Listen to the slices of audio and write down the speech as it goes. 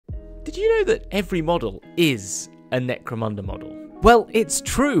did you know that every model is a Necromunda model? Well, it's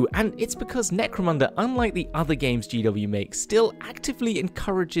true, and it's because Necromunda, unlike the other games GW makes, still actively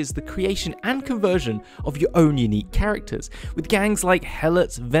encourages the creation and conversion of your own unique characters, with gangs like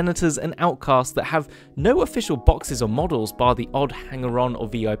Helots, Venators, and Outcasts that have no official boxes or models bar the odd hanger-on or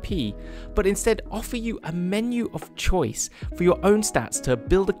VIP, but instead offer you a menu of choice for your own stats to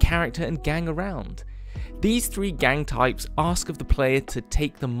build a character and gang around. These three gang types ask of the player to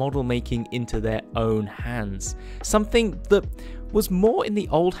take the model making into their own hands, something that was more in the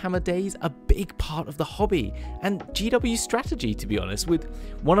old Hammer days a big part of the hobby and GW's strategy, to be honest, with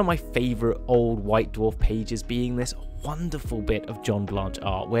one of my favourite old White Dwarf pages being this wonderful bit of John Blanche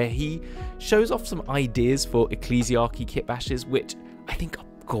art where he shows off some ideas for Ecclesiarchy kit bashes, which I think are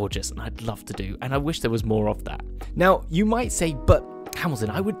gorgeous and I'd love to do, and I wish there was more of that. Now, you might say, but Hamilton,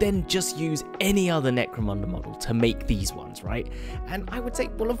 I would then just use any other Necromunda model to make these ones, right? And I would say,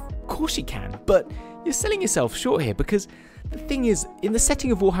 well, of course you can, but you're selling yourself short here, because the thing is, in the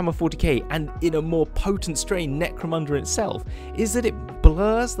setting of Warhammer 40k and in a more potent strain, Necromunda itself, is that it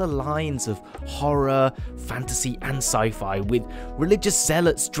blurs the lines of horror, fantasy and sci-fi, with religious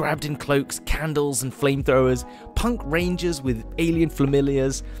zealots draped in cloaks, candles and flamethrowers, punk rangers with alien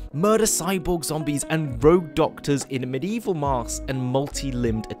familiars, murder cyborg zombies and rogue doctors in medieval masks and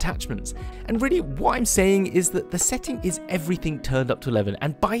multi-limbed attachments. And really what I'm saying is that the setting is everything turned up to 11,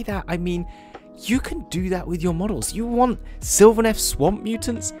 and by that I mean you can do that with your models. You want Sylvaneth swamp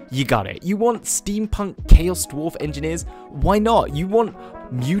mutants? You got it. You want steampunk chaos dwarf engineers? Why not? You want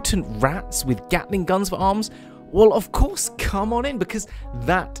mutant rats with Gatling guns for arms? Well, of course, come on in, because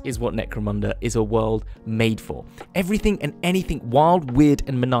that is what Necromunda is a world made for. Everything and anything wild, weird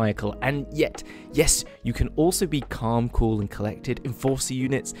and maniacal, and yet, yes, you can also be calm, cool and collected, enforcer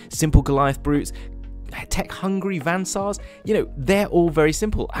units, simple Goliath brutes, tech-hungry Vansars. You know, they're all very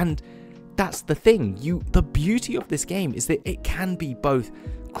simple, and that's the thing. The beauty of this game is that it can be both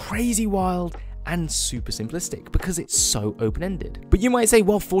crazy wild and super simplistic because it's so open-ended. But you might say,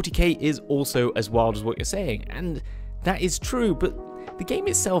 well, 40k is also as wild as what you're saying, and that is true, but the game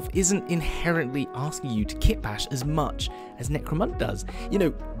itself isn't inherently asking you to kit bash as much as Necromunda does. You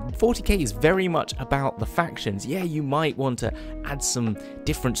know, 40k is very much about the factions. Yeah, you might want to add some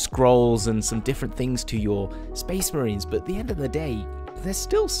different scrolls and some different things to your Space Marines, but at the end of the day, they're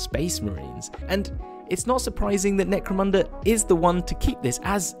still Space Marines. And it's not surprising that Necromunda is the one to keep this,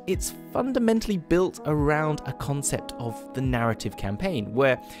 as it's fundamentally built around a concept of the narrative campaign,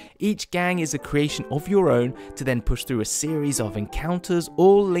 where each gang is a creation of your own to then push through a series of encounters,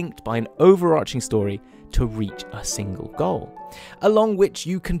 all linked by an overarching story to reach a single goal, along which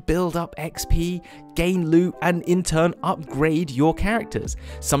you can build up XP, gain loot, and in turn upgrade your characters.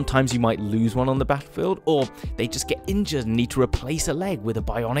 Sometimes you might lose one on the battlefield, or they just get injured and need to replace a leg with a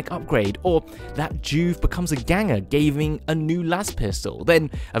bionic upgrade, or that Juve becomes a ganger, giving a new las pistol. Then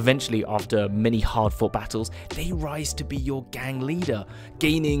eventually, after many hard-fought battles, they rise to be your gang leader,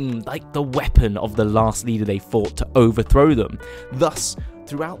 gaining like the weapon of the last leader they fought to overthrow them. Thus,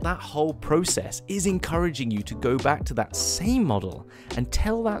 throughout that whole process is encouraging you to go back to that same model and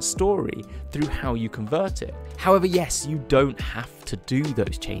tell that story through how you convert it. However, yes, you don't have to do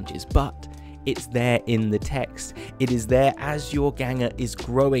those changes, but it's there in the text. It is there as your ganger is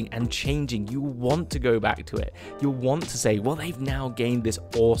growing and changing. You want to go back to it. You'll want to say, well, they've now gained this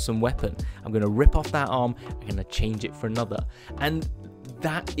awesome weapon. I'm going to rip off that arm. I'm going to change it for another. And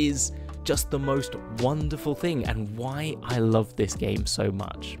that is just the most wonderful thing, and why I love this game so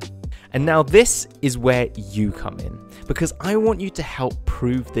much. And now this is where you come in, because I want you to help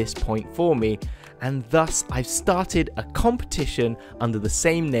prove this point for me, and thus I've started a competition under the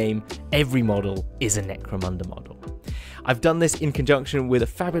same name, Every Model is a Necromunda Model. I've done this in conjunction with a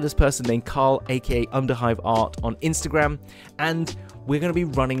fabulous person named Carl, aka Underhive Art on Instagram, and we're going to be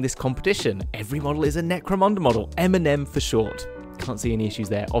running this competition. Every Model is a Necromunda Model, M&M for short. Can't see any issues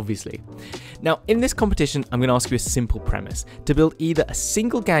there, obviously. Now, in this competition, I'm going to ask you a simple premise: to build either a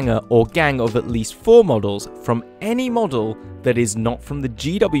single ganger or gang of at least 4 models from any model that is not from the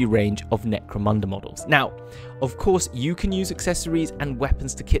GW range of Necromunda models. Now, of course, you can use accessories and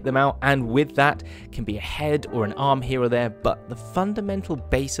weapons to kit them out, and with that can be a head or an arm here or there, but the fundamental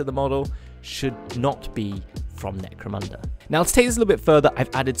base of the model should not be from Necromunda. Now, to take this a little bit further,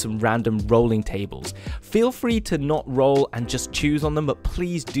 I've added some random rolling tables. Feel free to not roll and just choose on them, but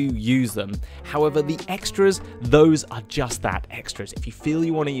please do use them. However, the extras, those are just that, extras. If you feel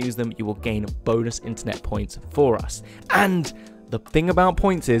you want to use them, you will gain bonus internet points for us. And the thing about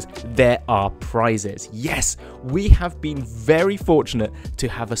points is there are prizes. Yes, we have been very fortunate to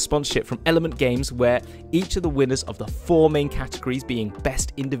have a sponsorship from Element Games where each of the winners of the 4 main categories, being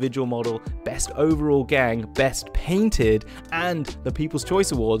Best Individual Model, Best Overall Gang, Best Painted, and the People's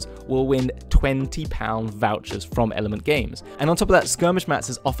Choice Awards, will win £20 vouchers from Element Games. And on top of that, Skirmish Mats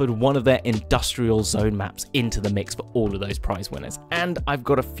has offered one of their industrial zone maps into the mix for all of those prize winners. And I've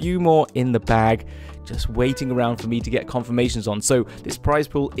got a few more in the bag, just waiting around for me to get confirmations on. So this prize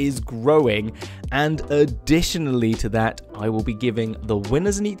pool is growing, and additionally to that, I will be giving the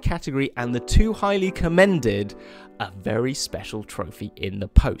winners in each category and the 2 highly commended a very special trophy in the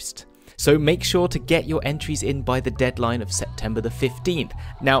post. So make sure to get your entries in by the deadline of September the 15th.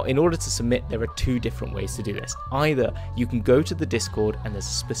 Now, in order to submit, there are 2 different ways to do this. Either you can go to the Discord and there's a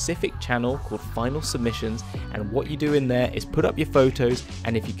specific channel called Final Submissions, and what you do in there is put up your photos,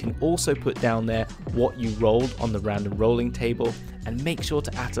 and if you can also put down there what you rolled on the random rolling table, and make sure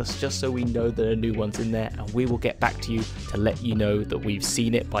to at us just so we know there are new ones in there, and we will get back to you to let you know that we've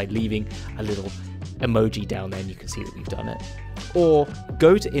seen it by leaving a little emoji down there and you can see that we've done it. Or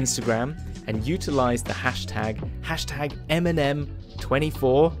go to Instagram and utilize the hashtag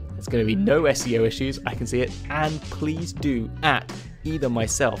 #MNM24. There's going to be no SEO issues, I can see it. And please do at either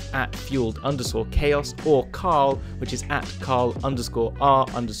myself at fueled_chaos or Carl, which is at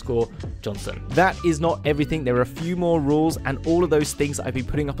Carl_R_Johnson. That is not everything. There are a few more rules, and all of those things that I've been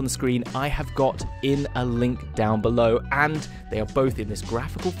putting up on the screen I have got in a link down below, and they are both in this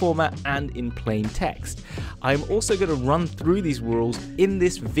graphical format and in plain text. I'm also going to run through these rules in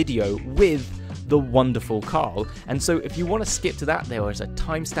this video with the wonderful Carl, and so if you want to skip to that, there is a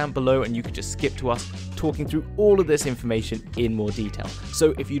timestamp below and you can just skip to us talking through all of this information in more detail.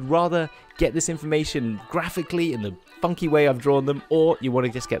 So if you'd rather get this information graphically in the funky way I've drawn them, or you want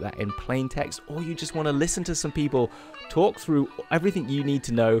to just get that in plain text, or you just want to listen to some people talk through everything you need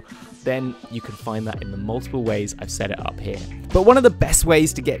to know, then you can find that in the multiple ways I've set it up here. But one of the best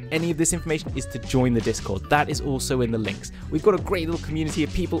ways to get any of this information is to join the Discord. That is also in the links. We've got a great little community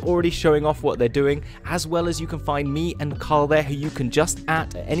of people already showing off what they're doing, as well as you can find me and Carl there, who you can just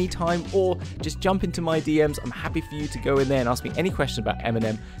at any time, or just jump into my DMs. I'm happy for you to go in there and ask me any questions about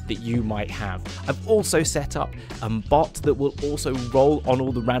M&M that you might have. I've also set up a bot that will also roll on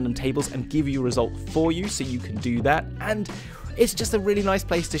all the random tables and give you a result for you, so you can do that. And it's just a really nice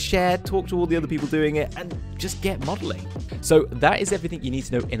place to share, talk to all the other people doing it, and just get modeling. So that is everything you need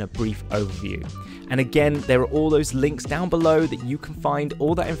to know in a brief overview. And again, there are all those links down below that you can find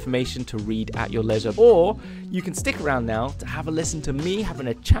all that information to read at your leisure, or you can stick around now to have a listen to me having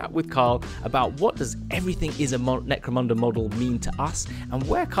a chat with Carl about what does everything is a Necromunda model mean to us, and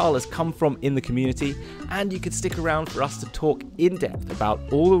where Carl has come from in the community. And you can stick around for us to talk in depth about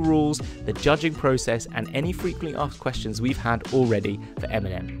all the rules, the judging process, and any frequently asked questions we've had already for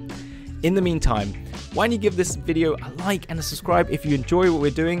M&M. In the meantime, why don't you give this video a like and a subscribe if you enjoy what we're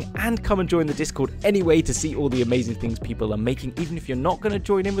doing, and come and join the Discord anyway to see all the amazing things people are making, even if you're not going to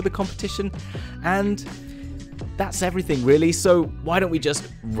join in with the competition. And that's everything really, so why don't we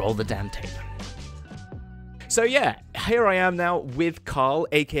just roll the damn tape. So yeah, here I am now with Carl,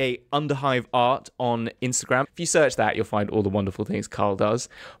 aka Underhive Art on Instagram. If you search that, you'll find all the wonderful things Carl does.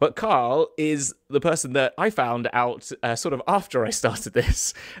 But Carl is the person that I found out sort of after I started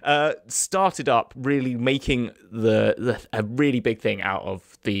this, started up really making a really big thing out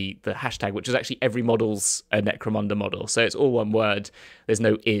of the hashtag, which is actually every model's a Necromunda model. So it's all one word. There's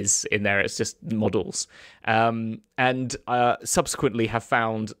no is in there. It's just models. And subsequently have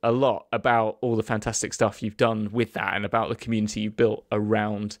found a lot about all the fantastic stuff you've done with that, and about the community you've built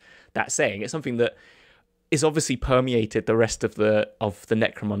around that saying. It's something that is obviously permeated the rest of the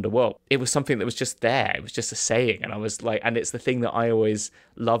Necromunda world. It was something that was just there. It was just a saying, and I was like, and it's the thing that I always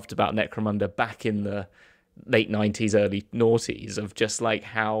loved about Necromunda back in the late 90s, early noughties, of just like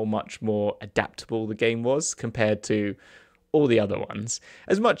how much more adaptable the game was compared to all the other ones.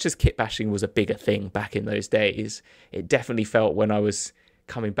 As much as kit bashing was a bigger thing back in those days, it definitely felt when I was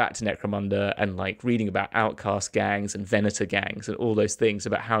coming back to Necromunda and like reading about outcast gangs and Venator gangs and all those things,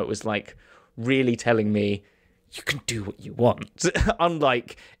 about how it was like really telling me you can do what you want,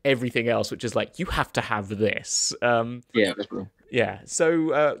 unlike everything else, which is like you have to have this. Yeah, definitely. Yeah.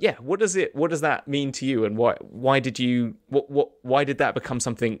 So yeah, what does that mean to you, and why did that become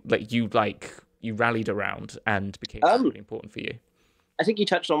something that you rallied around and became really important for you? I think you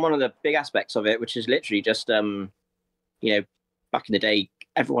touched on one of the big aspects of it, which is literally just you know, back in the day,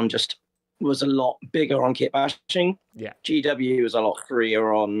 everyone just was a lot bigger on kit bashing. Yeah. GW was a lot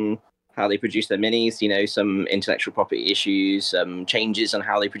freer on how they produce their minis, you know, some intellectual property issues, changes on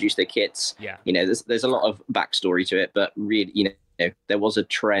how they produce their kits. Yeah. You know, there's a lot of backstory to it, but really, you know, there was a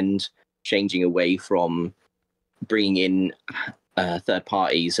trend changing away from bringing in third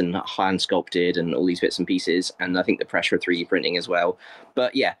parties and hand sculpted and all these bits and pieces. And I think the pressure of 3D printing as well.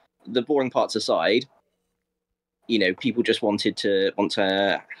 But yeah, the boring parts aside, you know, people just want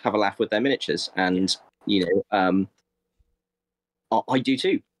to have a laugh with their miniatures. And, you know, I do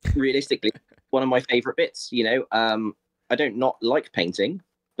too. Realistically, one of my favorite bits, you know. I don't not like painting,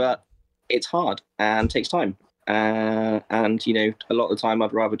 but it's hard and takes time. And you know, a lot of the time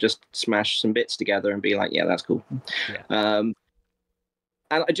I'd rather just smash some bits together and be like, yeah, that's cool. Yeah.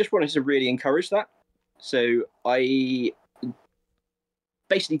 And I just wanted to really encourage that. So I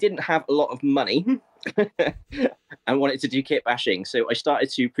basically didn't have a lot of money and wanted to do kit bashing. So I started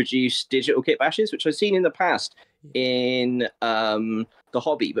to produce digital kit bashes, which I've seen in the past in the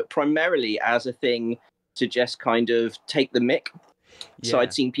hobby, but primarily as a thing to just kind of take the mick. So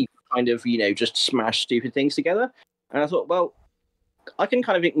I'd seen people kind of, you know, just smash stupid things together. And I thought, well, I can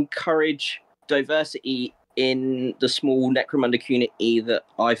kind of encourage diversity in the small Necromunda community that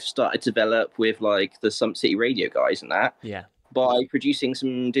I've started to develop with like the Sump City Radio guys and that. Yeah. By producing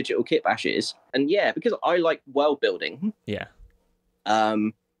some digital kit bashes. And yeah, because I like world building. Yeah.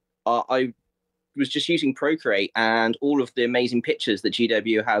 I was just using Procreate and all of the amazing pictures that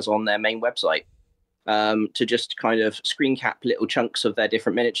GW has on their main website to just kind of screen cap little chunks of their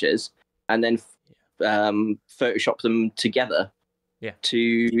different miniatures and then Photoshop them together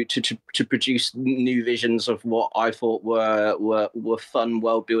to produce new visions of what I thought were fun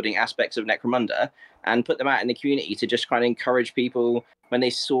world building aspects of Necromunda and put them out in the community to just kind of encourage people when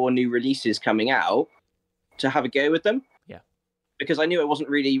they saw new releases coming out to have a go with them. Because I knew I wasn't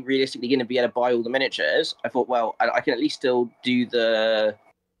really realistically going to be able to buy all the miniatures. I thought, well, I can at least still do the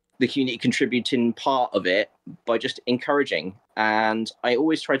community contributing part of it by just encouraging. And I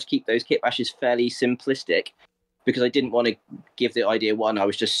always tried to keep those kit bashes fairly simplistic because I didn't want to give the idea, one, I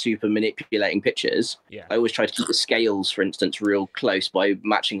was just super manipulating pictures. I always tried to keep the scales, for instance, real close by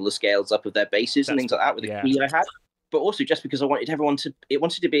matching all the scales up of their bases and things like that with the key I had. But also just because I wanted everyone it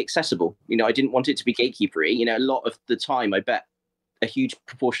wanted to be accessible. You know, I didn't want it to be gatekeepery. You know, a lot of the time, I bet a huge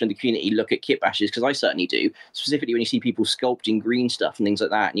proportion of the community look at kit bashes, because I certainly do, specifically when you see people sculpting green stuff and things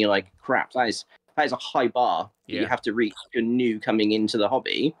like that, and you're like, crap, that is a high bar that you have to reach if you're new coming into the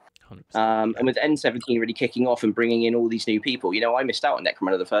hobby. And with N17 really kicking off and bringing in all these new people, you know, I missed out on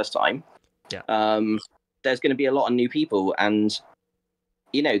Necromunda the first time. There's going to be a lot of new people, and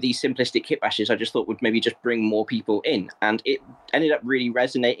you know, these simplistic kit bashes I just thought would maybe just bring more people in, and it ended up really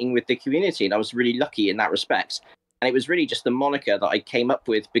resonating with the community, and I was really lucky in that respect. And it was really just the moniker that I came up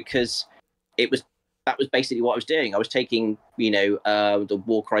with because that was basically what I was doing. I was taking, you know, the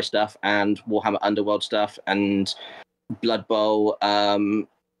Warcry stuff and Warhammer Underworld stuff and Blood Bowl, any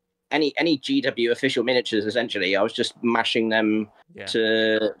GW official miniatures, essentially. I was just mashing them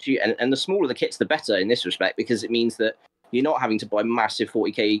to and the smaller the kits, the better in this respect, because it means that you're not having to buy massive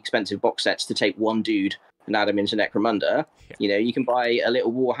 40k expensive box sets to take one dude and add them into Necromunda. You know, you can buy a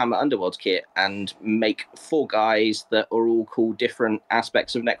little Warhammer Underworld kit and make 4 guys that are all called different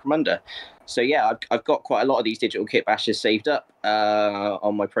aspects of Necromunda. So yeah, I've got quite a lot of these digital kit bashes saved up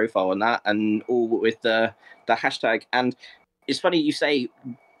on my profile on that, and all with the hashtag. And it's funny you say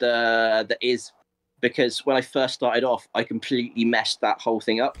the is, because when I first started off, I completely messed that whole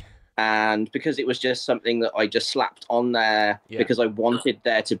thing up. And because it was just something that I just slapped on there because I wanted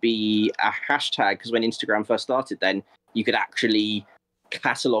there to be a hashtag, because when Instagram first started, then you could actually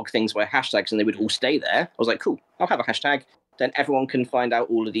catalog things by hashtags and they would all stay there. I was like, cool, I'll have a hashtag. Then everyone can find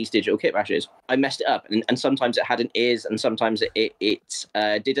out all of these digital kit bashes. I messed it up, and sometimes it had an is, and sometimes it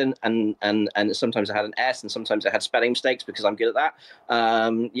didn't, and sometimes it had an s, and sometimes it had spelling mistakes because I'm good at that.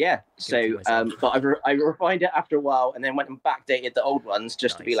 But I refined it after a while, and then went and backdated the old ones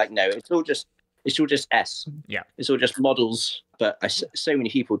just to be like, no, it's all just S. It's all just models. But so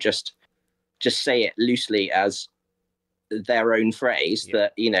many people just say it loosely as their own phrase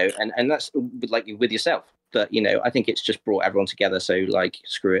that, you know, and that's like with yourself. But, you know, I think it's just brought everyone together. So, like,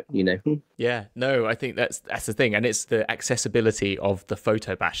 screw it, you know. Yeah, no, I think that's the thing. And it's the accessibility of the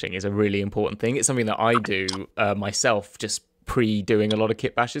photo bashing is a really important thing. It's something that I do myself just pre-doing a lot of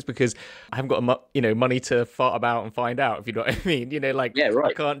kit bashes because I haven't got money to fart about and find out, if you know what I mean. Like, Yeah,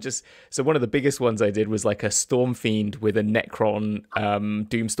 right. I can't just. So one of the biggest ones I did was like a Storm Fiend with a Necron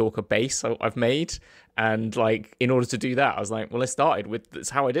Doomstalker base I've made. And like, in order to do that, I was like, well, I started with, that's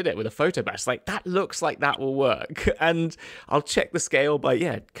how I did it, with a photo bash. Like, that looks like that will work. And I'll check the scale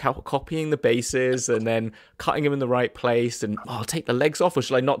by, copying the bases and then cutting them in the right place. And I'll take the legs off, or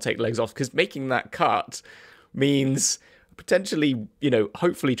should I not take the legs off? Because making that cut means potentially,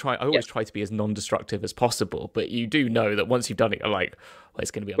 hopefully I always try to be as non-destructive as possible. But you do know that once you've done it, you're like, well,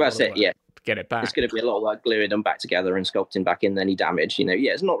 it's going to be a lot of work to get it back. It's going to be a lot of work gluing them back together and sculpting back in any damage.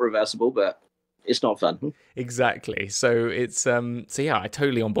 It's not reversible, but it's not fun. Exactly. So it's I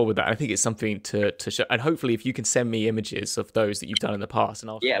totally on board with that. I think it's something to show, and hopefully if you can send me images of those that you've done in the past, and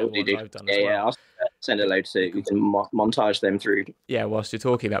I'll we'll do. I've done as well. I'll send a load so you can montage them through. Yeah, whilst you're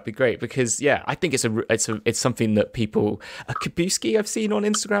talking, that'd be great, because I think it's something that people. Kabuski I've seen on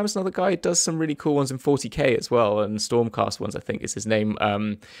Instagram is another guy who does some really cool ones in 40k as well, and Stormcast ones I think is his name.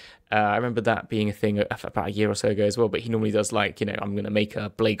 I remember that being a thing about a year or so ago as well, but he normally does like, I'm going to make a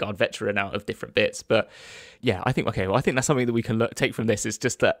Blade Guard veteran out of different bits. But I think that's something that we can take from this. Is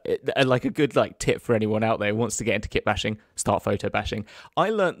just that like a good like tip for anyone out there who wants to get into kit bashing, start photo bashing. I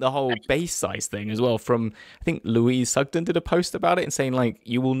learnt the whole base size thing as well from, I think Louise Sugden did a post about it and saying like,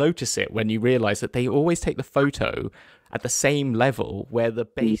 you will notice it when you realize that they always take the photo at the same level where the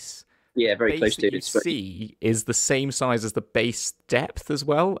base... very close to it. See is the same size as the base depth as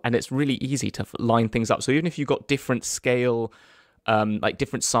well, and it's really easy to line things up. So even if you've got different scale, like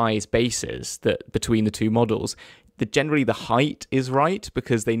different size bases that between the two models, generally the height is right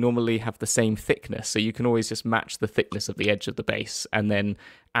because they normally have the same thickness. So you can always just match the thickness of the edge of the base, and then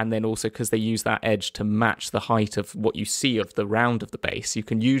also because they use that edge to match the height of what you see of the round of the base, you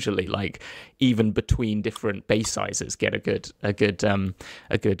can usually like even between different base sizes get a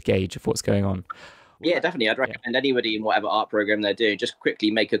good gauge of what's going on. Yeah, definitely. I'd recommend anybody in whatever art program they're doing, just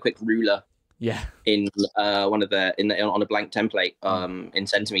quickly make a quick ruler. Yeah. In on a blank template in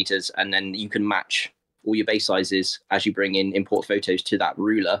centimeters, and then you can match all your base sizes as you bring in import photos to that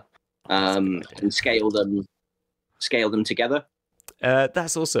ruler, and scale them together.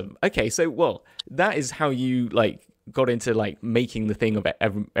 That's awesome. Okay, so that is how you like got into like making the thing of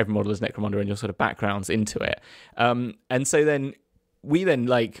every model as Necromunda and your sort of backgrounds into it. And so then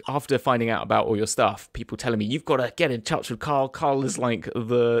like after finding out about all your stuff, people telling me you've got to get in touch with Carl. Carl is like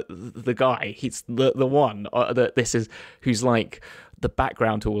the guy. He's the one that this is who's like the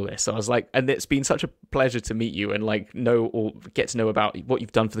background to all this. So I was like, and it's been such a pleasure to meet you and like get to know about what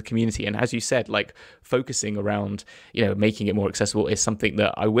you've done for the community. And as you said, like focusing around, making it more accessible is something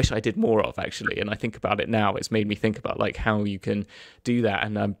that I wish I did more of actually. And I think about it now, it's made me think about like how you can do that.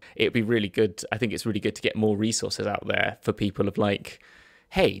 And it'd be really good. I think it's really good to get more resources out there for people of like,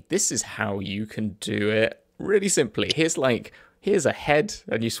 hey, this is how you can do it really simply. Here's a head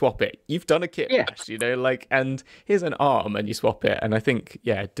and you swap it. You've done a kit bash, and here's an arm and you swap it. And I think,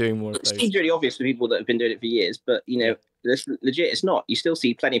 doing more of those. It seems really obvious for people that have been doing it for years, but, this legit, it's not. You still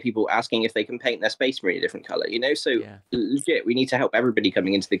see plenty of people asking if they can paint their Space Marine a different color, So legit, we need to help everybody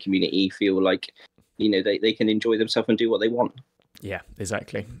coming into the community feel like, they can enjoy themselves and do what they want. Yeah,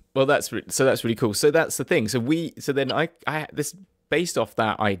 exactly. Well, that's really cool. So that's the thing. So then I this based off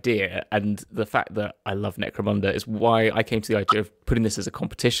that idea and the fact that I love Necromunda is why I came to the idea of putting this as a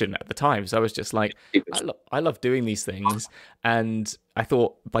competition at the time. So I was just like, I love doing these things. And I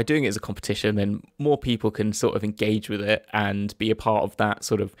thought by doing it as a competition, then more people can sort of engage with it and be a part of that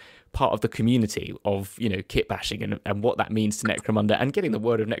sort of part of the community of, kit bashing and what that means to Necromunda and getting the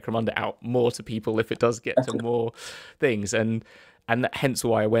word of Necromunda out more to people if it does get to more things. And hence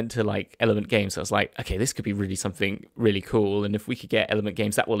why I went to like Element Games. I was like, okay, this could be really something really cool. And if we could get Element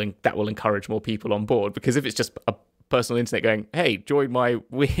Games, that will encourage more people on board. Because if it's just a personal internet going, hey, join my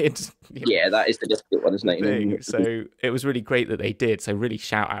weird... that is the difficult one, isn't it? Thing. So it was really great that they did. So really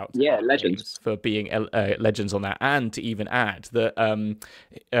shout out to Legends for being legends on that. And to even add that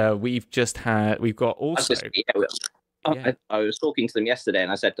we've got also... I was talking to them yesterday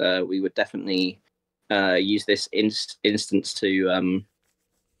and I said we would definitely... use this instance to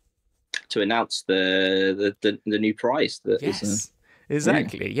announce the new prize.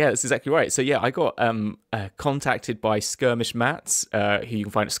 Exactly. Yeah, that's exactly right. So I got contacted by Skirmish Mats, who you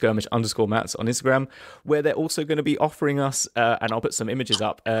can find at skirmish_mats on Instagram, where they're also going to be offering us, and I'll put some images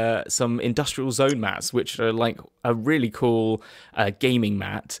up, some Industrial Zone mats, which are like a really cool gaming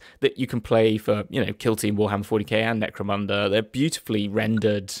mat that you can play for, Kill Team, Warhammer 40k and Necromunda. They're beautifully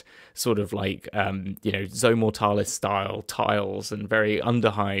rendered sort of like Zone Mortalis style tiles and very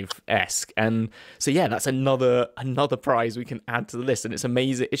Underhive-esque. And so yeah, that's another prize we can add to the list, and it's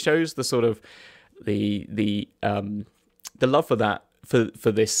amazing. It shows the sort of the love for that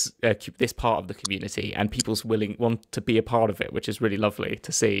for this this part of the community, and people's want to be a part of it, which is really lovely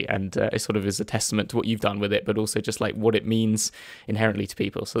to see. And it sort of is a testament to what you've done with it, but also just like what it means inherently to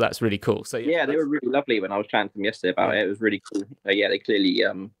people. So that's really cool. So yeah, they were really lovely when I was chatting to them yesterday about it. It was really cool. Yeah, they clearly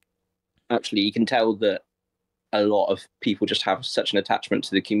actually, you can tell that a lot of people just have such an attachment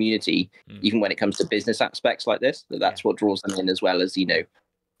to the community, even when it comes to business aspects like this. That's what draws them in, as well as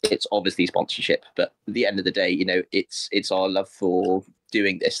it's obviously sponsorship, but at the end of the day, it's our love for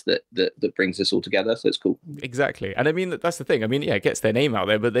doing this that brings us all together. So it's cool. Exactly. And I mean, that's the thing. I mean, yeah, it gets their name out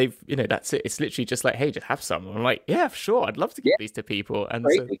there, but they've, that's it. It's literally just like, hey, just have some. I'm like, yeah, sure, I'd love to give these to people. And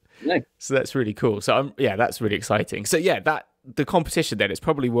so that's really cool. So that's really exciting. So yeah, the competition then, it's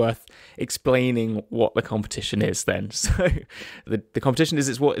probably worth explaining what the competition is then. So the competition is,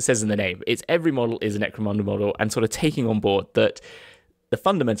 it's what it says in the name. It's every model is a Necromunda model, and sort of taking on board that the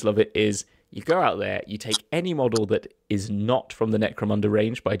fundamental of it is you go out there, you take any model that is not from the Necromunda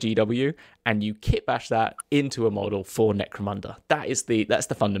range by GW, and you kit bash that into a model for Necromunda. That's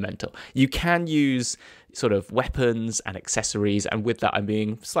the fundamental. You can use sort of weapons and accessories, and with that I'm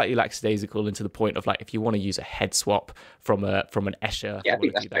being slightly lackadaisical into the point of like, if you want to use a head swap from an Escher, I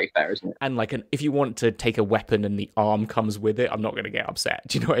think that's very fair, isn't it? And like if you want to take a weapon and the arm comes with it, I'm not going to get upset.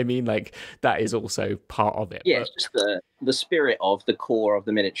 Do you know what I mean? Like that is also part of it. Yeah, it's just the spirit of the core of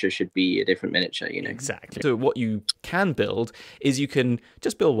the miniature should be a different miniature, Exactly. So what you can build is you can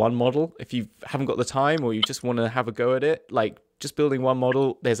just build one model if you haven't got the time, or you just want to have a go at it, like just building one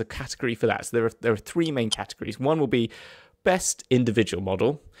model. There's a category for that. So there are three main categories. One will be best individual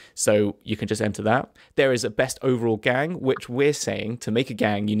model, so you can just enter that. There is a best overall gang, which we're saying to make a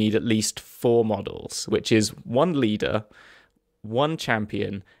gang you need at least 4 models, which is 1 leader, 1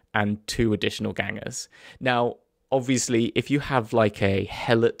 champion, and 2 additional gangers. Now obviously, if you have like a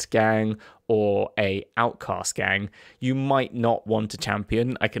Helot gang or a Outcast gang, you might not want a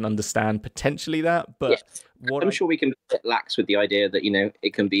champion. I can understand potentially that, but I'm sure we can get lax with the idea that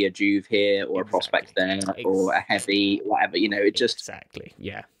it can be a Juve here or a prospect there or a heavy, whatever. It just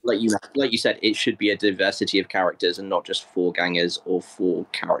like you said, it should be a diversity of characters and not just 4 gangers or 4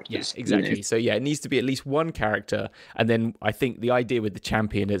 characters. Yes, exactly. So yeah, it needs to be at least 1 character, and then I think the idea with the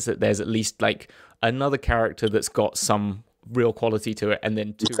champion is that there's at least like another character that's got some real quality to it, and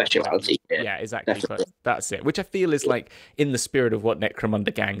then 2 speciality. Yeah, exactly. But that's it, which I feel is like in the spirit of what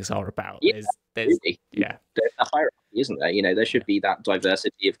Necromunda gangs are about. There's a hierarchy, isn't there? There should be that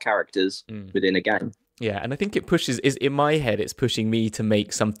diversity of characters within a gang. Yeah, and I think it pushes, is in my head, it's pushing me to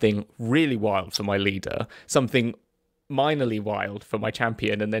make something really wild for my leader, something minorly wild for my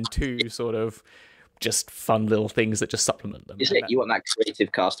champion, and then 2 sort of just fun little things that just supplement them. You want that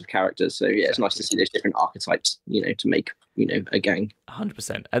creative cast of characters. So yeah, it's nice to see those different archetypes, to make, a gang.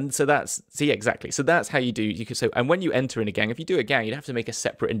 100%. And so exactly. So that's how you do. And when you enter in a gang, if you do a gang, you'd have to make a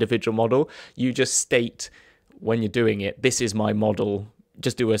separate individual model. You just state when you're doing it, this is my model.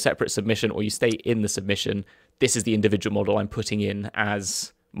 Just do a separate submission, or you state in the submission, this is the individual model I'm putting in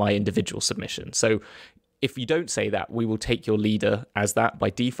as my individual submission. So if you don't say that, we will take your leader as that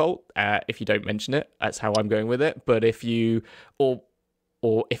by default. If you don't mention it, that's how I'm going with it. But if you, or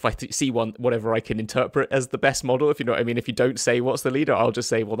if I see one, whatever I can interpret as the best model, if you know what I mean, if you don't say what's the leader, I'll just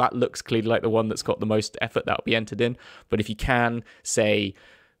say, well, that looks clearly like the one that's got the most effort, that'll be entered in. But if you can say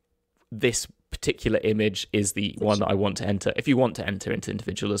this particular image is the one that I want to enter, if you want to enter into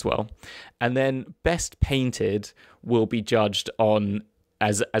individual as well. And then best painted will be judged on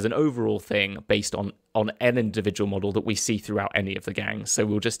as an overall thing based on an individual model that we see throughout any of the gangs. So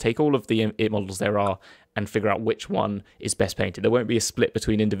we'll just take all of the models there are and figure out which one is best painted. There won't be a split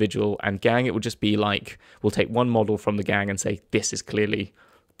between individual and gang. It will just be like, we'll take one model from the gang and say, this is clearly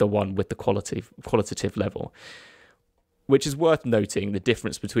the one with the qualitative level. Which is worth noting, the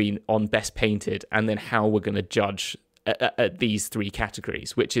difference between on best painted and then how we're going to judge at these 3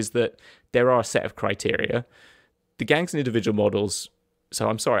 categories, which is that there are a set of criteria. The gangs and individual models. So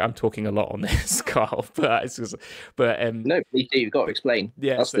I'm sorry, I'm talking a lot on this, Carl, but it's just, no, please do. You've got to explain.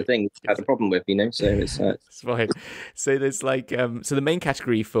 Yeah, that's the thing I had a problem with, So it's fine. So there's like so the main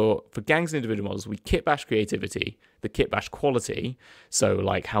category for gangs and individual models, we kit bash creativity, the kit bash quality. So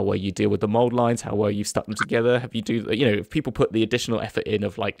like how well you deal with the mold lines, how well you've stuck them together. Have you if people put the additional effort in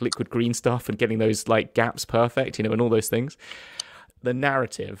of like liquid green stuff and getting those like gaps perfect, and all those things. The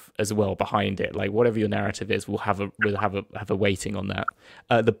narrative as well behind it, like whatever your narrative is, will have a weighting on that.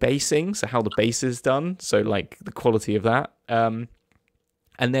 The basing, so how the base is done, so like the quality of that, and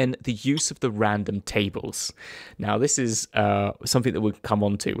And then the use of the random tables. Now, this is something that we'll come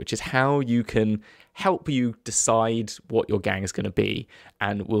on to, which is how you can help you decide what your gang is going to be.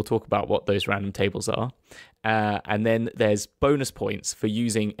 And we'll talk about what those random tables are. And then there's bonus points for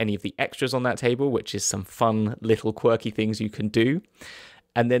using any of the extras on that table, which is some fun little quirky things you can do.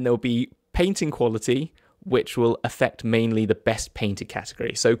 And then there'll be painting quality, which will affect mainly the best painted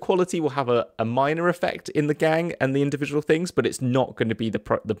category. So quality will have a minor effect in the gang and the individual things, but it's not going to be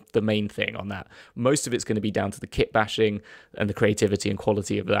the main thing on that. Most of it's going to be down to the kit bashing and the creativity and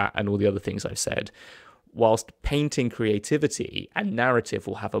quality of that and all the other things I've said. Whilst painting creativity and narrative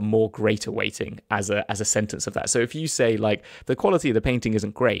will have a more greater weighting as a sentence of that. So if you say like the quality of the painting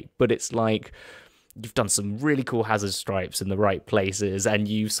isn't great, but it's like you've done some really cool hazard stripes in the right places, and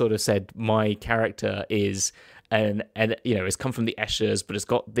you sort of said my character is and it's come from the Eschers, but it's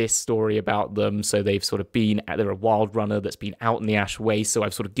got this story about them. So they've sort of they're a wild runner that's been out in the Ash Waste. So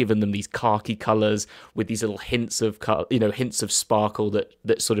I've sort of given them these khaki colors with these little hints of sparkle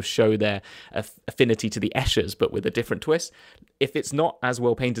that sort of show their affinity to the Eschers, but with a different twist. If it's not as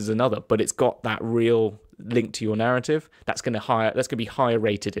well painted as another, but it's got that real link to your narrative, that's going to be higher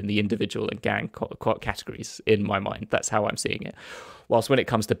rated in the individual and gang categories in my mind. That's how I'm seeing it. Whilst when it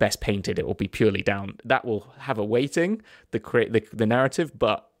comes to best painted, it will be purely down. That will have a weighting, the narrative,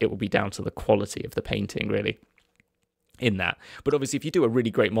 but it will be down to the quality of the painting, really, in that. But obviously, if you do a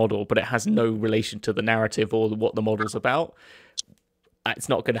really great model, but it has no relation to the narrative or what the model's about, it's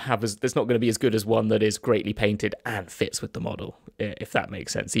not going to be as good as one that is greatly painted and fits with the model, if that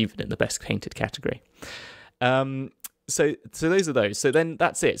makes sense, even in the best painted category. So those are those. So then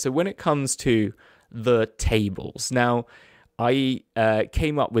that's it. So when it comes to the tables, now I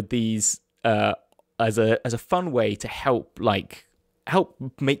came up with these as a fun way to help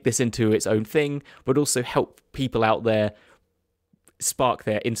make this into its own thing, but also help people out there spark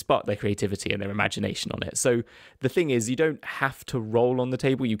their creativity and their imagination on it. So the thing is, you don't have to roll on the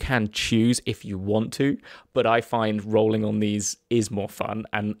table. You can choose if you want to, but I find rolling on these is more fun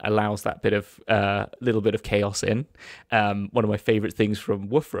and allows that little bit of chaos in. One of my favorite things from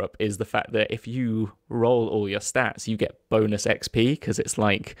Woofrup is the fact that if you roll all your stats, you get bonus XP because it's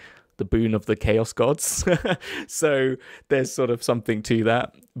like the boon of the chaos gods. So there's sort of something to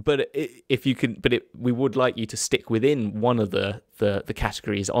that. But we would like you to stick within one of the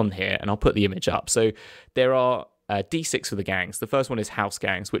categories on here, and I'll put the image up. So there are D6 for the gangs. The first one is house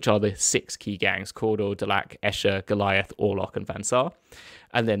gangs, which are the 6 key gangs: Cawdor, Delac, Escher, Goliath, Orlok, and Vansar.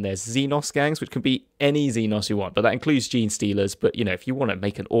 And then there's Xenos gangs, which can be any Xenos you want, but that includes Gene Stealers. But if you want to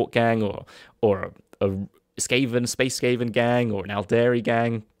make an Orc gang or a Skaven, Space Skaven gang or an Aldari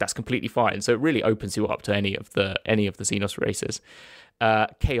gang, that's completely fine. So it really opens you up to any of the Xenos races.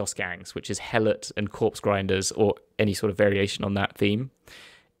 Chaos gangs, which is Helot and Corpse Grinders or any sort of variation on that theme.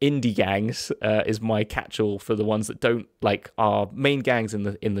 Indie gangs is my catch-all for the ones that don't are main gangs in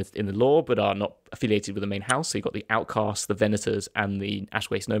the lore but are not affiliated with the main house. So you've got the Outcasts, the Venators, and the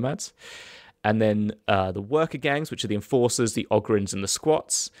Ashwaste Nomads. And then the worker gangs, which are the Enforcers, the Ogrins, and the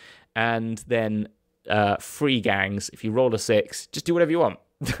Squats. And then free gangs, if you roll a 6, just do whatever you want.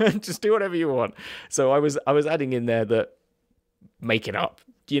 Just do whatever you want. So I was adding in there that make it up,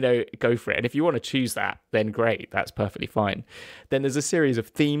 go for it. And if you want to choose that, then great, that's perfectly fine. Then there's a series of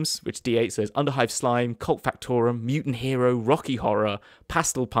themes, which D8 says Underhive Slime, Cult Factorum, Mutant Hero, Rocky Horror,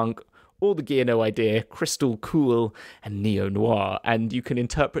 Pastel Punk, All the Gear No Idea, Crystal Cool, and Neo Noir. And you can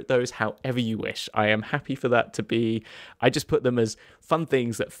interpret those however you wish. I am happy for that to be, I just put them as fun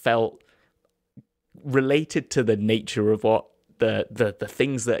things that felt related to the nature of what the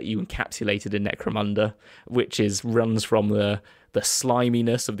things that you encapsulated in Necromunda, which runs from the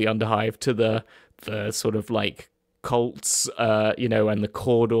sliminess of the Underhive to the sort of cults, and the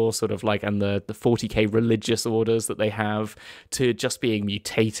Cawdor sort of and the 40k religious orders that they have, to just being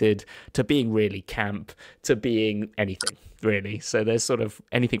mutated, to being really camp, to being anything really. So there's sort of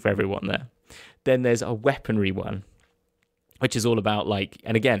anything for everyone there. Then there's a weaponry one, which is all about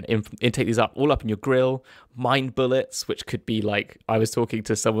and again, intake these all up in your grill, mind bullets, which could be I was talking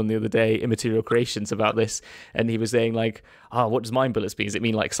to someone the other day, Immaterial Creations, about this, and he was saying what does mind bullets mean? Does it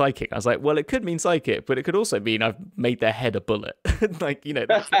mean psychic? I was like, well, it could mean psychic, but it could also mean I've made their head a bullet.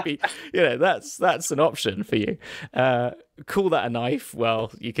 That could be, that's an option for you. Call that a knife.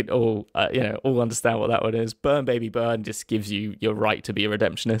 Well, you can all understand what that one is. Burn Baby Burn just gives you your right to be a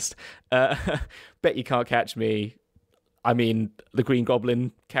redemptionist. Bet You Can't Catch Me. I mean, the Green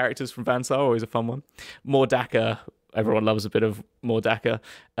Goblin characters from Vansar, always a fun one. Mordaka, everyone loves a bit of Mordaka.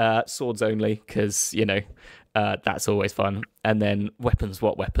 Swords Only, because, That's always fun. And then weapons,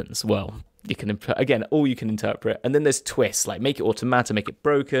 what weapons? Well, you can again, all you can interpret. And then there's twists, like make it automata, make it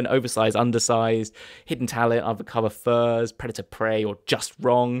broken, oversized, undersized, hidden talent, undercover furs, predator prey, or just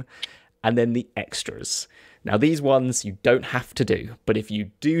wrong. And then the extras. Now, these ones you don't have to do, but if you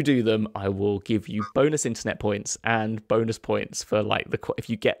do them, I will give you bonus internet points and bonus points for like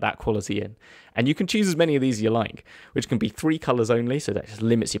if you get that quality in. And you can choose as many of these as you like, which can be 3 colors only, so that just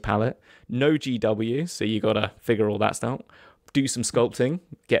limits your palette. No GW, so you gotta figure all that stuff. Do some sculpting,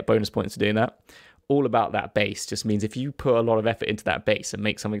 get bonus points for doing that. All about that base just means if you put a lot of effort into that base and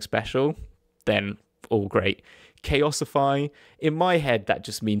make something special, then all great. Chaosify, in my head, that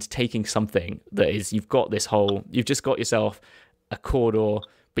just means taking something that is, you've just got yourself a corridor,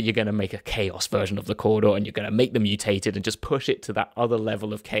 but you're going to make a chaos version of the corridor and you're going to make them mutated and just push it to that other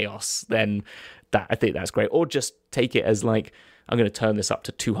level of chaos. Then I think that's great. Or just take it as like, I'm going to turn this up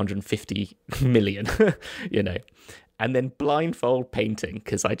to 250 million, you know. And then blindfold painting,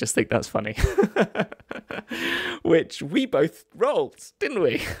 because I just think that's funny. Which we both rolled, didn't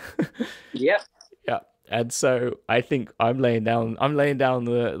we? Yep. Yeah. And so I think I'm laying down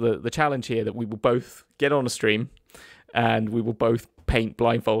the challenge here that we will both get on a stream and we will both paint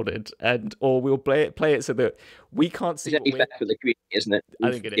blindfolded, or we'll play it so that we can't see. It's better for the community, isn't it? I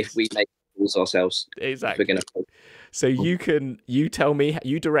think it is. If we make rules ourselves. Exactly. So you tell me,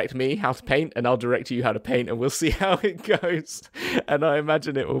 you direct me how to paint, and I'll direct you how to paint, and we'll see how it goes. And I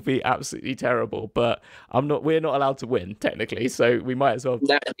imagine it will be absolutely terrible, but we're not allowed to win technically, so we might as well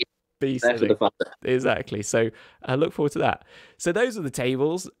be silly. Exactly. So I look forward to that. So those are the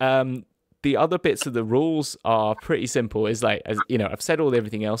tables. The other bits of the rules are pretty simple. Is like, as you know, I've said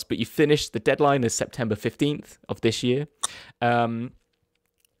everything else, but you finish. The deadline is September 15th of this year. And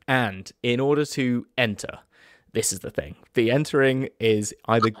in order to enter, this is the thing. The entering is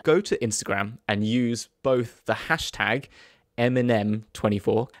either go to Instagram and use both the hashtag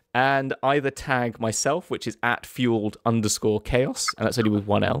Eminem24 and either tag myself, which is @fueled_chaos, and that's only with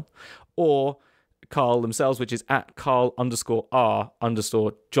 1 L, or Carl themselves, which is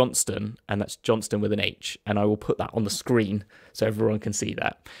 @Carl_R_Johnston, and that's Johnston with an H. And I will put that on the screen so everyone can see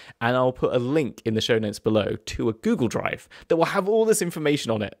that. And I'll put a link in the show notes below to a Google Drive that will have all this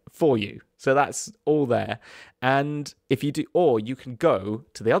information on it for you. So that's all there. And if you do, or you can go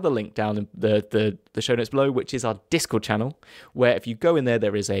to the other link down in the show notes below, which is our Discord channel, where if you go in there,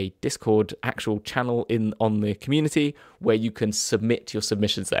 there is a Discord actual channel on the community where you can submit your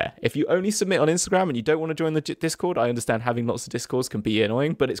submissions there. If you only submit on Instagram and you don't want to join the Discord, I understand having lots of Discords can be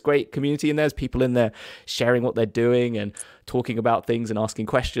annoying, but it's great community in there. There's people in there sharing what they're doing and talking about things and asking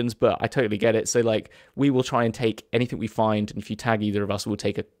questions, but I totally get it. So like, we will try and take anything we find, and if you tag either of us, we'll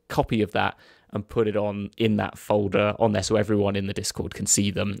take a copy of that and put it in that folder on there so everyone in the Discord can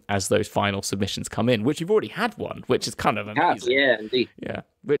see them as those final submissions come in, which you've already had one, which is kind of amazing. Yeah, indeed. Yeah.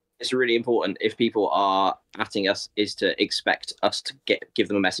 It's really important if people are atting us is to expect us to give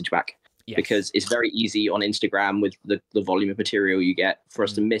them a message back. Yes. Because it's very easy on Instagram with the volume of material you get for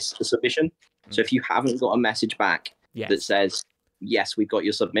us to miss a submission. So if you haven't got a message back that says, yes, we've got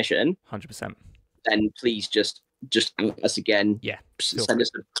your submission, 100%, then please just at us again. Yeah. Send us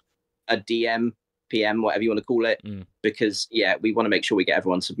a DM, PM, whatever you want to call it, because we want to make sure we get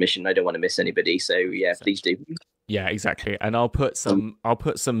everyone's submission. I don't want to miss anybody, so please do. Yeah, exactly. And we'll put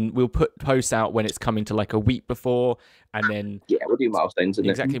posts out when it's coming to like a week before, and then we'll do milestones,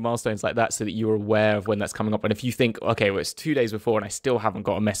 milestones like that, so that you're aware of when that's coming up. And if you think, okay, well, it's 2 days before and I still haven't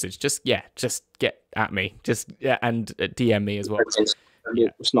got a message, just get at me, and DM me as well.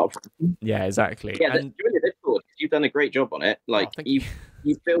 It's not. Yeah, exactly. Yeah, and you've done a great job on it. Like you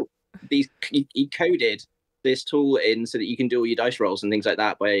built these, you coded this tool in so that you can do all your dice rolls and things like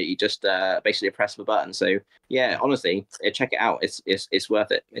that, where you just basically press the button. So honestly, check it out. It's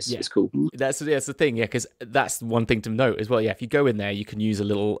worth it. It's cool. That's the thing, because that's one thing to note as well. If you go in there, you can use a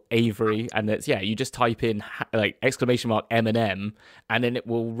little Avery, and it's you just type in like !M&M, and then it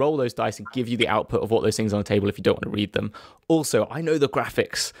will roll those dice and give you the output of what those things on the table if you don't want to read them. Also, I know the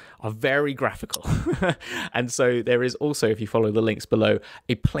graphics are very graphical, and so there is also, if you follow the links below,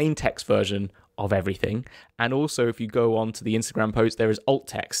 a plain text version of everything. And also, if you go on to the Instagram post, there is alt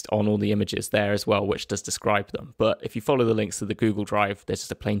text on all the images there as well, which does describe them. But if you follow the links to the Google Drive, there's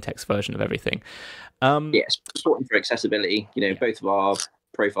just a plain text version of everything. It's important for accessibility. Both of our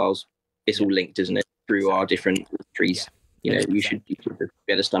profiles, it's all linked, isn't it, through our different trees. You should be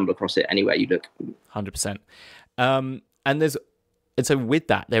able to stumble across it anywhere you look. 100%. And so with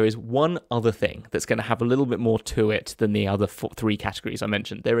that, there is one other thing that's going to have a little bit more to it than the other 3 categories I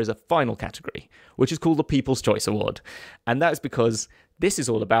mentioned. There is a final category, which is called the People's Choice Award. And that's because this is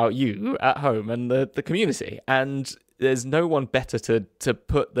all about you at home and the community. And there's no one better to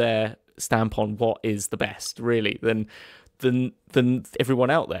put their stamp on what is the best, really, than everyone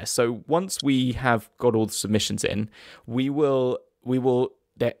out there. So once we have got all the submissions in, we will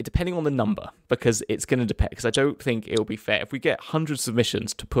depending on the number, because it's going to depend, because I don't think it'll be fair if we get 100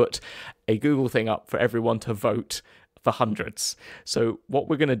 submissions to put a Google thing up for everyone to vote for hundreds. So what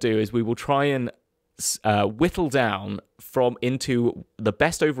we're going to do is we will try and whittle down into the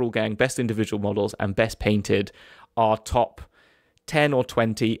best overall gang, best individual models, and best painted, our top 10 or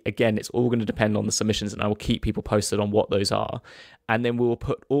 20. Again, it's all going to depend on the submissions, and I will keep people posted on what those are. And then we will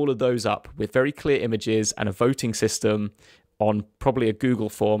put all of those up with very clear images and a voting system on probably a Google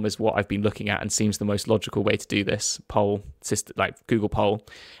form is what I've been looking at and seems the most logical way to do this poll system, like Google poll.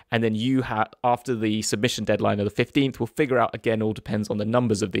 And then you have, after the submission deadline of the 15th, we'll figure out, again, all depends on the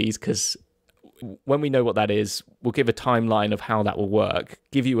numbers of these, because when we know what that is, we'll give a timeline of how that will work,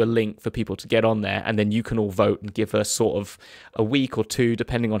 give you a link for people to get on there, and then you can all vote and give us sort of a week or two,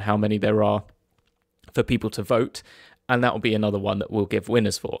 depending on how many there are, for people to vote. And that will be another one that we'll give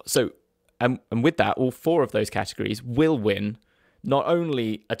winners for. So, and with that, all 4 of those categories will win not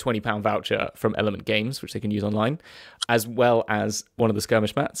only a £20 voucher from Element Games, which they can use online, as well as one of the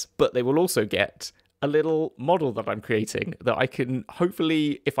skirmish mats, but they will also get a little model that I'm creating that I can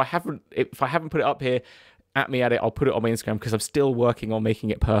hopefully, if I haven't put it up here, at it, I'll put it on my Instagram, because I'm still working on making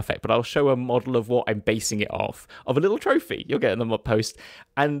it perfect, but I'll show a model of what I'm basing it off, of a little trophy. You'll get in the post.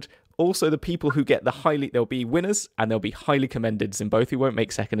 And also the people who get there'll be winners and there'll be highly commendeds in both. You won't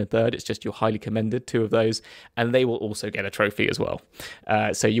make second and third. It's just your highly commended, 2 of those. And they will also get a trophy as well.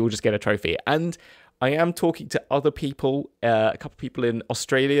 So you will just get a trophy. And I am talking to other people, a couple of people in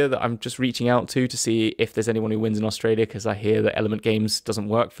Australia that I'm just reaching out to see if there's anyone who wins in Australia, because I hear that Element Games doesn't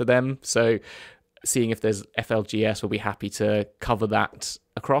work for them. So seeing if there's FLGS, we'll be happy to cover that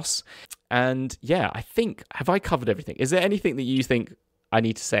across. And yeah, I think, have I covered everything? Is there anything that you think I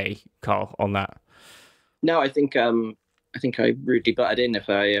need to say, Carl, on that? No, I think I rudely butted in if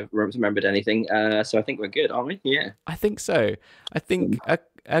I remembered anything. So I think we're good, aren't we? Yeah. I think so. I think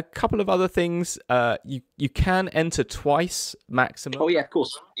a couple of other things. You can enter twice maximum. Oh yeah, of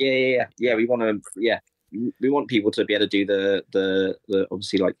course. Yeah. We want to. Yeah, we want people to be able to do the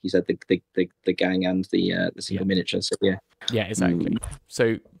obviously, like you said, the gang and the single miniature. So yeah. Yeah, exactly.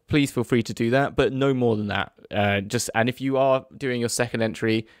 So please feel free to do that, but no more than that. And if you are doing your second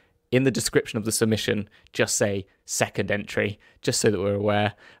entry, in the description of the submission, just say second entry, just so that we're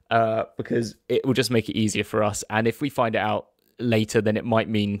aware, because it will just make it easier for us. And if we find it out later, then it might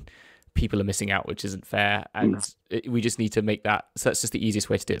mean people are missing out, which isn't fair. And we just need to make that. So that's just the easiest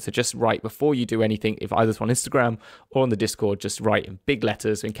way to do it. So just write before you do anything, if either it's on Instagram or on the Discord, just write in big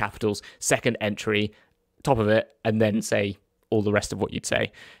letters, in capitals, second entry, top of it, and then say all the rest of what you'd say,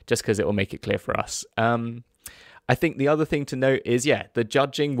 just because it will make it clear for us. I think the other thing to note is, the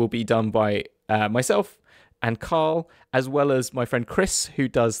judging will be done by myself and Carl, as well as my friend Chris, who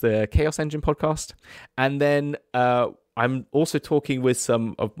does the Chaos Engine podcast. And then I'm also talking with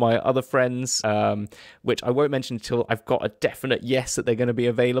some of my other friends, which I won't mention until I've got a definite yes that they're going to be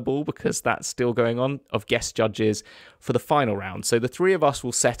available, because that's still going on, of guest judges for the final round. So the 3 of us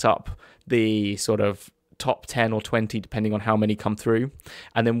will set up the sort of top 10 or 20, depending on how many come through.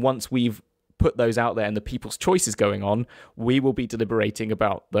 And then once we've put those out there and the people's choice is going on, we will be deliberating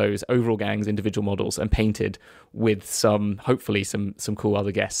about those overall gangs, individual models, and painted, with hopefully some cool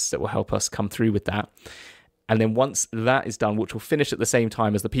other guests that will help us come through with that. And then once that is done, which will finish at the same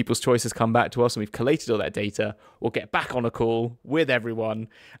time as the people's choices come back to us and we've collated all that data, we'll get back on a call with everyone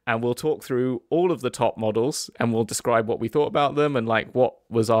and we'll talk through all of the top models and we'll describe what we thought about them and like what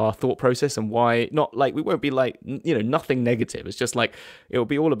was our thought process and why. Not like, we won't be like, nothing negative. It's just like, it will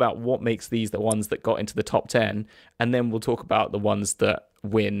be all about what makes these the ones that got into the top 10. And then we'll talk about the ones that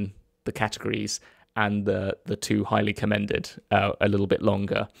win the categories and the 2 highly commended a little bit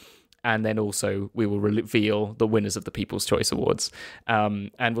longer. And then also we will reveal the winners of the People's Choice Awards.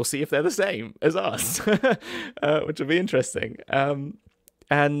 And we'll see if they're the same as us, which will be interesting. And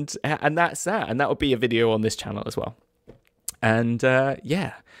that's that. And that will be a video on this channel as well. And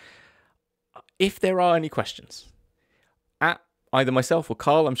if there are any questions at either myself or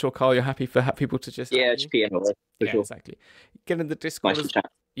Carl, I'm sure, Carl, you're happy for people to just... Yeah, just PM for sure. Exactly. Get in the Discord. Nice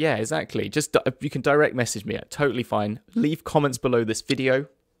chat. Yeah, exactly. Just you can direct message me. Totally fine. Leave comments below this video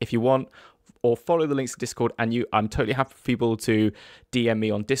if you want, or follow the links to Discord. And I'm totally happy for people to DM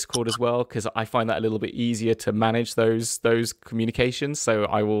me on Discord as well, because I find that a little bit easier to manage those communications.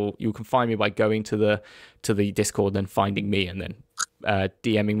 So you can find me by going to the Discord, then finding me, and then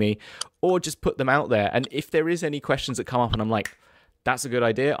DMing me, or just put them out there. And if there is any questions that come up and I'm like, That's a good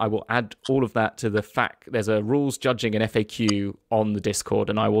idea. I will add all of that to the fact. There's a rules judging and FAQ on the Discord,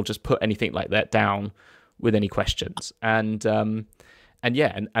 and I will just put anything like that down with any questions. And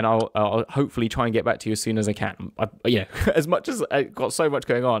yeah, and I'll hopefully try and get back to you as soon as I can. As much as I've got so much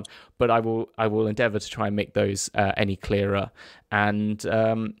going on, but I will endeavour to try and make those any clearer. And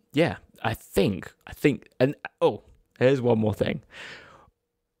yeah, I think, and here's one more thing.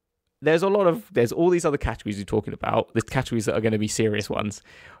 There's all these other categories you're talking about, the categories that are going to be serious ones.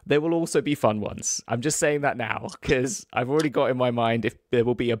 There will also be fun ones. I'm just saying that now because I've already got in my mind if there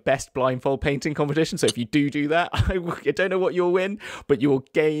will be a best blindfold painting competition. So if you do that, I don't know what you'll win, but you will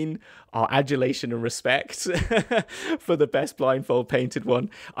gain our adulation and respect for the best blindfold painted one.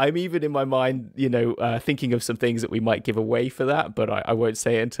 I'm even in my mind, thinking of some things that we might give away for that, but I won't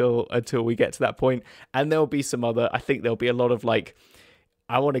say it until we get to that point. And there'll be some other, I think there'll be a lot of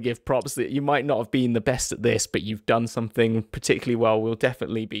I want to give props that you might not have been the best at this, but you've done something particularly well. We'll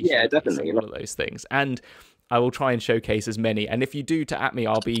definitely be definitely all of those things, and I will try and showcase as many. And if you do to at me,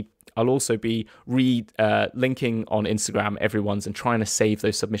 I'll also be linking on Instagram everyone's and trying to save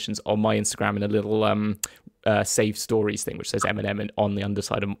those submissions on my Instagram in a little save stories thing, which says M&M and on the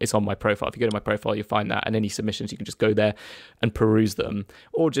underside. It's on my profile. If you go to my profile, you'll find that. And any submissions, you can just go there and peruse them,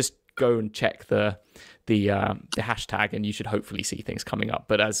 or just go and check the hashtag, and you should hopefully see things coming up.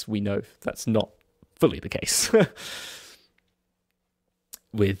 But as we know, that's not fully the case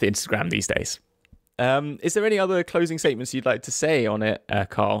with Instagram these days. Is there any other closing statements you'd like to say on it,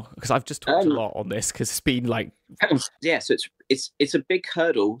 Carl? Because I've just talked a lot on this because it's been yeah. So it's a big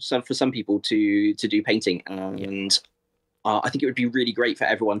hurdle for some people to do painting, and I think it would be really great for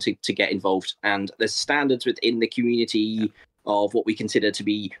everyone to get involved. And there's standards within the community of what we consider to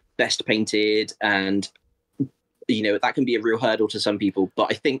be best painted, and that can be a real hurdle to some people.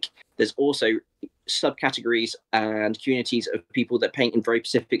 But I think there's also subcategories and communities of people that paint in very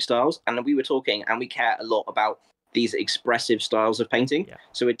specific styles, and we were talking, and we care a lot about these expressive styles of painting.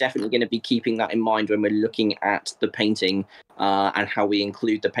 So we're definitely going to be keeping that in mind when we're looking at the painting and how we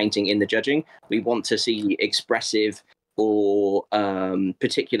include the painting in the judging. We want to see expressive or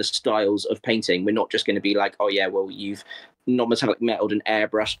particular styles of painting. We're not just going to be like, oh yeah, well, you've non-metallic metalled and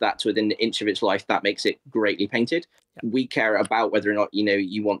airbrushed that to within an inch of its life, that makes it greatly painted. We care about whether or not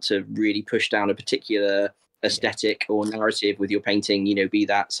you want to really push down a particular aesthetic or narrative with your painting, be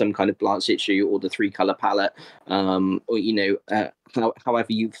that some kind of blanc situ or the 3-color palette, or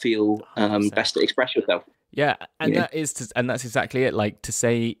however you feel best to express yourself. Yeah, and that's exactly it. To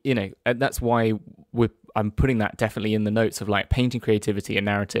say, and that's why I'm putting that definitely in the notes of painting creativity and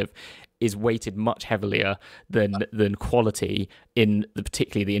narrative is weighted much heavier than quality in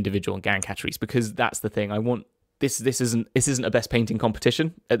particularly the individual and gang categories, because that's the thing. I want this isn't a best painting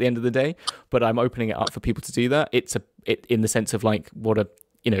competition at the end of the day, but I'm opening it up for people to do that. It in the sense of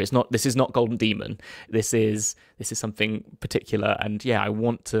this is not Golden Demon. This is something particular, and I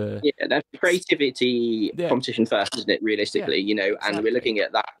want to. Yeah, that's creativity competition first, isn't it? Realistically, exactly. And we're looking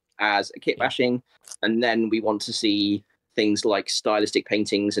at that as a kit bashing, and then we want to see things like stylistic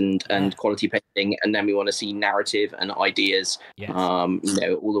paintings and quality painting, and then we want to see narrative and ideas, all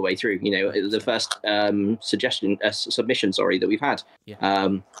the way through. The first submission, that we've had.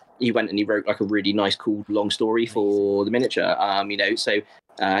 He went and he wrote a really nice, cool, long story for the miniature. So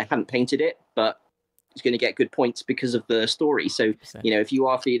I hadn't painted it, but he's going to get good points because of the story. So, if you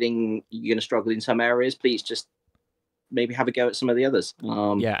are feeling you're going to struggle in some areas, please just maybe have a go at some of the others.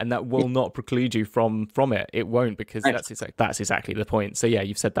 And that will not preclude you from it. It won't, because that's exactly the point. So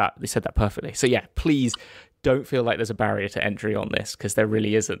you said that perfectly. So please don't feel like there's a barrier to entry on this, because there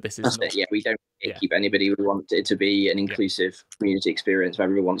really isn't. This is not... we don't keep anybody. We want it to be an inclusive community experience where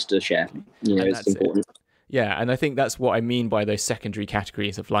everyone wants to share. It's important. Yeah, and I think that's what I mean by those secondary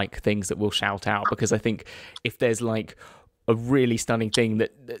categories of things that we'll shout out, because I think if there's a really stunning thing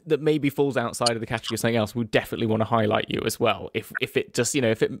that maybe falls outside of the category of something else, we'll definitely want to highlight you as well. If it just,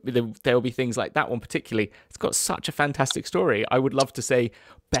 there'll be things like that one particularly, it's got such a fantastic story. I would love to say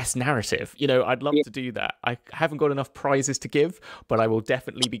best narrative. I'd love to do that. I haven't got enough prizes to give, but I will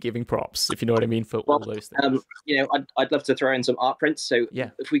definitely be giving props, if you know what I mean, for all those things. I'd love to throw in some art prints. So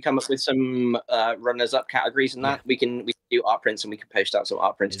if we come up with some runners-up categories and that, we can do art prints, and we can post out some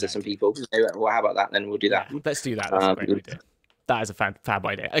art prints to some people. Well, how about that? Then we'll do that. Let's do that. That's a great idea. That is a fab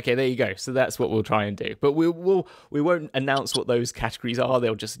idea. Okay, there you go. So that's what we'll try and do. But we won't announce what those categories are.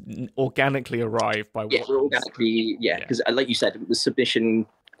 They'll just organically arrive by what. Organically, because like you said, the submission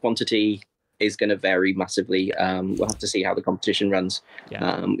quantity is going to vary massively. We'll have to see how the competition runs.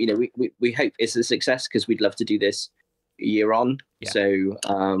 We hope it's a success, because we'd love to do this year on. So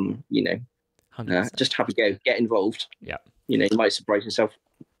just have a go, get involved. you might surprise yourself.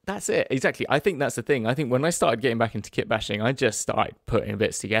 That's it, exactly. I think that's the thing. I think when I started getting back into kit bashing, I just started putting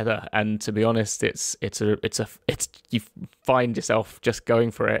bits together, and to be honest, it's you find yourself just going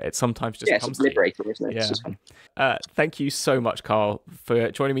for it. It sometimes just comes it's liberating, isn't it? Yeah. It's just fun. Thank you so much, Carl,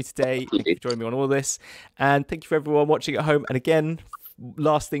 for joining me today. Thank you for joining me on all this, and thank you for everyone watching at home. And again,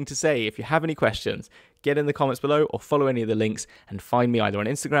 last thing to say, if you have any questions, get in the comments below or follow any of the links and find me either on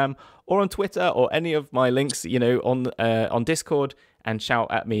Instagram or on Twitter or any of my links, on Discord, and shout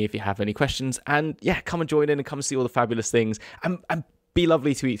at me if you have any questions. And yeah, come and join in and come and see all the fabulous things and be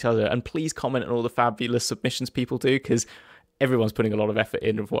lovely to each other. And please comment on all the fabulous submissions people do, because everyone's putting a lot of effort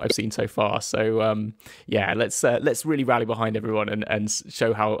in of what I've seen so far. So yeah, let's really rally behind everyone and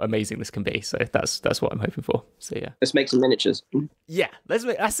show how amazing this can be. So that's what I'm hoping for. So yeah, let's make some miniatures. Yeah,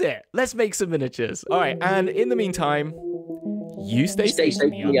 that's it. Let's make some miniatures. All right, and in the meantime, you stay safe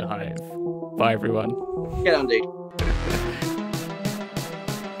in the Underhive. Bye everyone. Get on, dude.